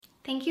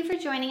Thank you for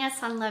joining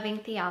us on Loving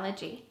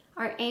Theology.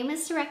 Our aim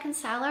is to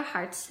reconcile our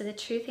hearts to the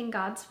truth in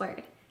God's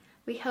Word.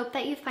 We hope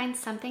that you find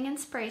something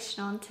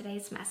inspirational in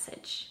today's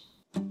message.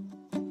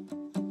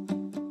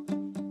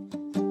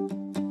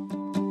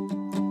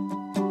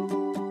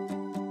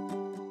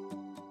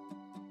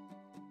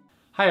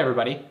 Hi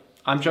everybody,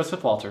 I'm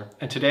Joseph Walter,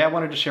 and today I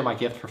wanted to share my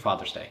gift for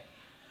Father's Day.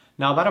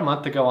 Now about a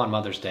month ago on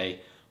Mother's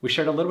Day, we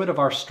shared a little bit of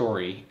our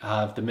story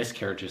of the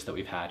miscarriages that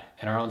we've had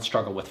and our own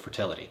struggle with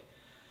fertility.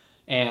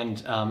 And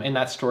in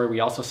that story,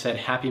 we also said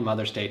Happy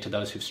Mother's Day to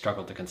those who've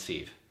struggled to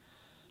conceive.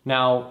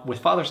 Now,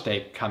 with Father's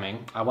Day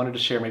coming, I wanted to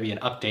share maybe an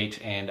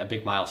update and a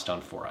big milestone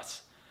for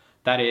us.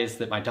 That is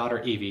that my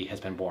daughter Evie has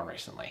been born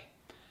recently,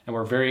 and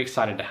we're very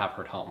excited to have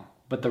her at home.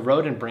 But the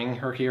road in bringing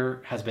her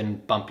here has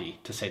been bumpy,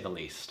 to say the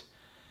least.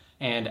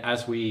 And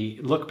as we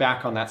look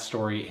back on that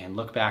story and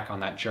look back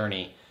on that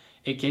journey,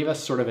 it gave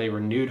us sort of a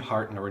renewed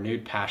heart and a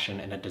renewed passion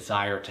and a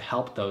desire to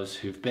help those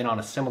who've been on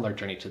a similar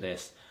journey to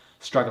this,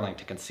 struggling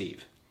to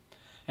conceive.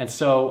 And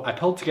so I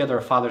pulled together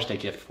a Father's Day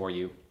gift for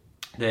you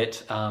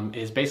that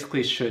is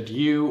basically, should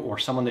you or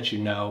someone that you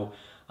know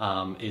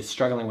is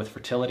struggling with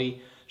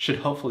fertility, should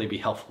hopefully be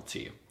helpful to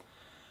you.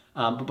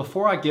 But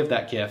before I give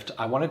that gift,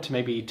 I wanted to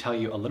maybe tell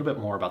you a little bit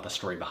more about the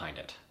story behind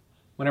it.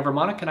 Whenever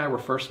Monica and I were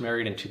first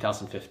married in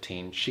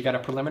 2015, she got a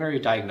preliminary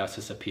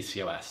diagnosis of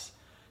PCOS.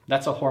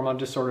 That's a hormone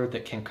disorder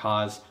that can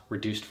cause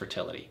reduced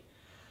fertility.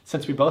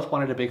 Since we both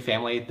wanted a big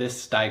family,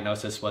 this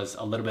diagnosis was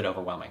a little bit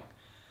overwhelming.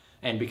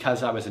 And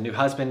because I was a new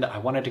husband, I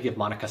wanted to give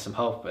Monica some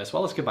hope, as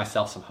well as give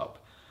myself some hope.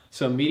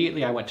 So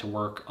immediately I went to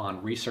work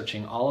on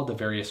researching all of the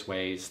various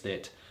ways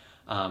that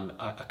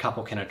a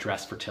couple can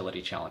address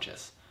fertility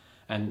challenges.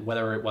 And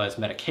whether it was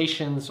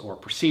medications or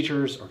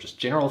procedures or just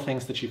general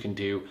things that you can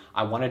do,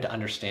 I wanted to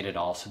understand it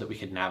all so that we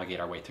could navigate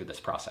our way through this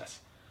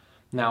process.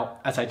 Now,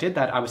 as I did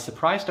that, I was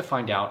surprised to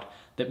find out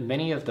that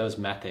many of those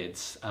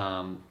methods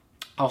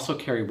also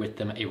carry with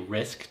them a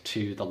risk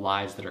to the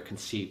lives that are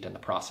conceived in the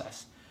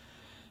process.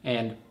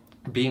 And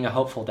being a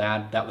hopeful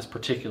dad, that was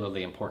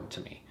particularly important to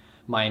me.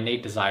 My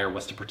innate desire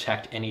was to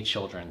protect any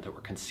children that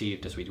were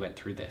conceived as we went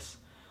through this.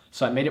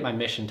 So I made it my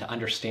mission to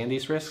understand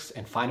these risks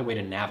and find a way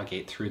to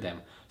navigate through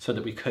them so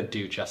that we could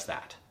do just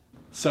that.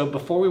 So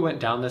before we went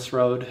down this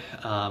road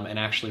and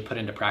actually put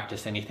into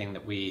practice anything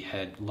that we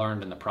had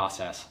learned in the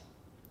process,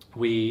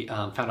 we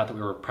found out that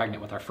we were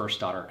pregnant with our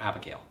first daughter,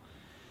 Abigail.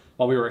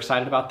 While we were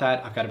excited about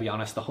that, I've got to be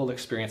honest, the whole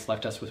experience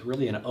left us with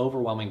really an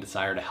overwhelming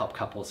desire to help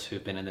couples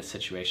who've been in this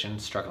situation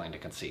struggling to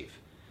conceive.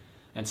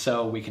 And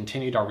so we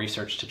continued our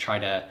research to try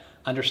to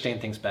understand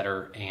things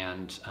better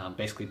and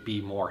basically be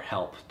more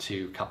help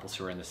to couples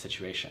who are in this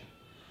situation.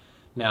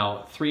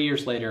 Now, 3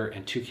 years later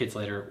and 2 kids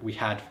later, we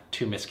had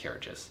 2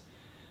 miscarriages.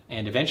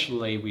 And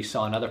eventually we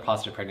saw another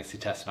positive pregnancy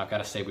test, and I've got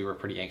to say we were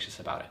pretty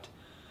anxious about it.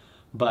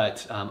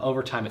 But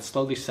over time, it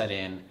slowly set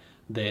in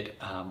that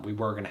we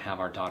were going to have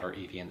our daughter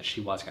Evie and that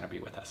she was going to be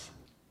with us.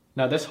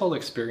 Now, this whole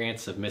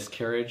experience of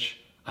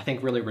miscarriage, I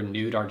think, really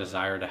renewed our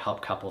desire to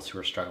help couples who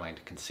are struggling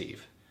to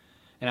conceive.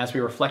 And as we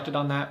reflected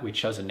on that, we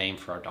chose a name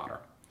for our daughter.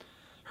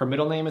 Her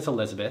middle name is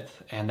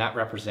Elizabeth, and that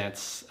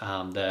represents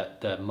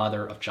the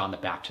mother of John the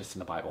Baptist in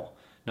the Bible.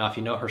 Now, if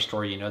you know her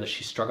story, you know that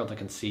she struggled to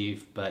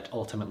conceive, but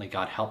ultimately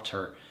God helped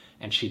her,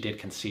 and she did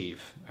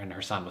conceive, and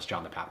her son was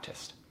John the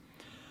Baptist.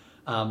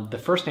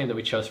 The first name that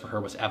we chose for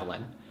her was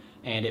Evelyn,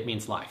 and it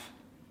means life.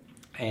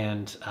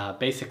 And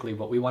basically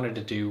what we wanted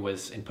to do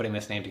was, in putting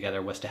this name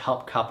together, was to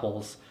help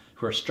couples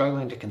who are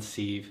struggling to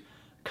conceive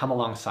come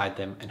alongside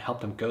them and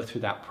help them go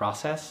through that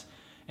process,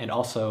 and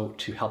also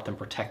to help them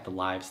protect the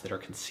lives that are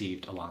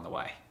conceived along the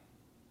way.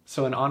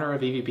 So in honor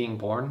of Evie being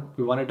born,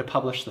 we wanted to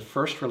publish the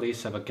first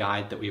release of a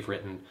guide that we've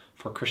written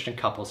for Christian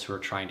couples who are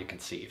trying to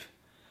conceive.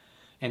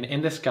 And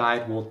in this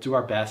guide, we'll do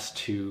our best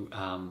to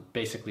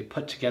basically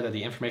put together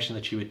the information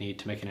that you would need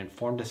to make an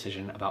informed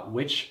decision about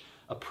which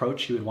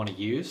approach you would want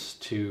to use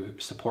to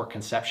support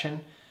conception,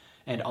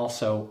 and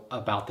also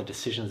about the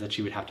decisions that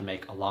you would have to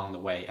make along the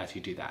way as you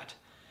do that.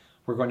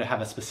 We're going to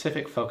have a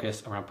specific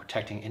focus around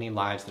protecting any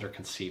lives that are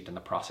conceived in the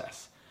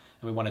process.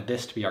 And we wanted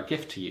this to be our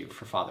gift to you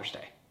for Father's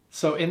Day.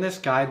 So in this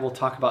guide, we'll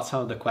talk about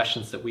some of the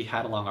questions that we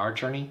had along our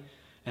journey,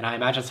 and I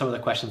imagine some of the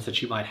questions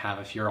that you might have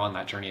if you're on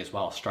that journey as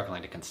well,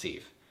 struggling to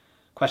conceive.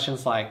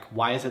 Questions like,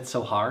 why is it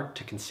so hard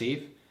to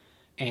conceive?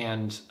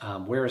 And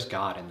where is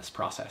God in this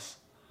process?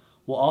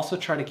 We'll also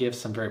try to give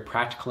some very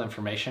practical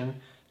information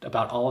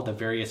about all of the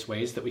various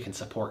ways that we can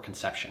support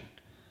conception.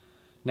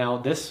 Now,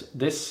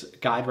 this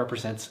guide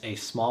represents a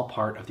small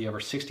part of the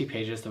over 60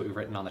 pages that we've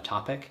written on the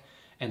topic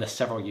and the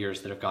several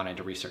years that have gone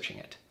into researching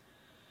it.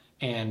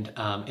 And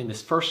in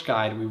this first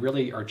guide, we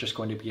really are just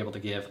going to be able to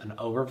give an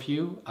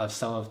overview of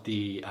some of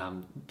the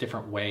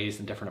different ways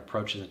and different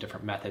approaches and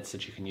different methods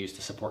that you can use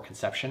to support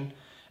conception.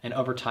 And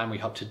over time, we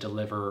hope to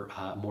deliver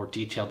a more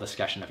detailed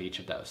discussion of each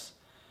of those.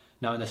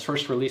 Now, in this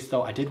first release,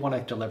 though, I did want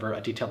to deliver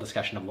a detailed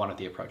discussion of one of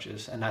the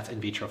approaches, and that's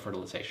in vitro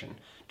fertilization,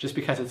 just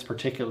because it's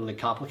particularly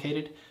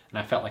complicated, and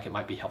I felt like it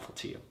might be helpful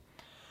to you.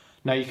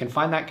 Now, you can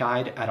find that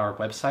guide at our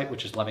website,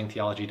 which is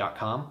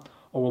lovingtheology.com,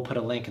 or we'll put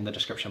a link in the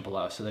description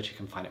below so that you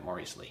can find it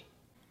more easily.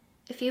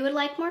 If you would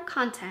like more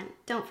content,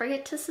 don't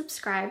forget to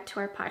subscribe to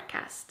our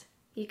podcast.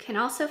 You can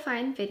also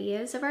find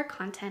videos of our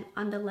content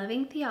on the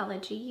Loving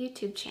Theology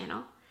YouTube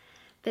channel.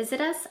 Visit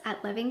us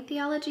at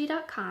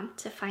lovingtheology.com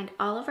to find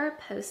all of our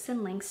posts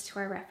and links to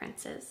our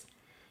references.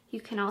 You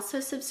can also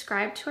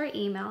subscribe to our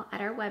email at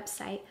our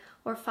website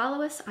or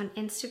follow us on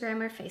Instagram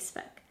or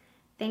Facebook.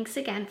 Thanks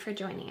again for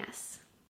joining us.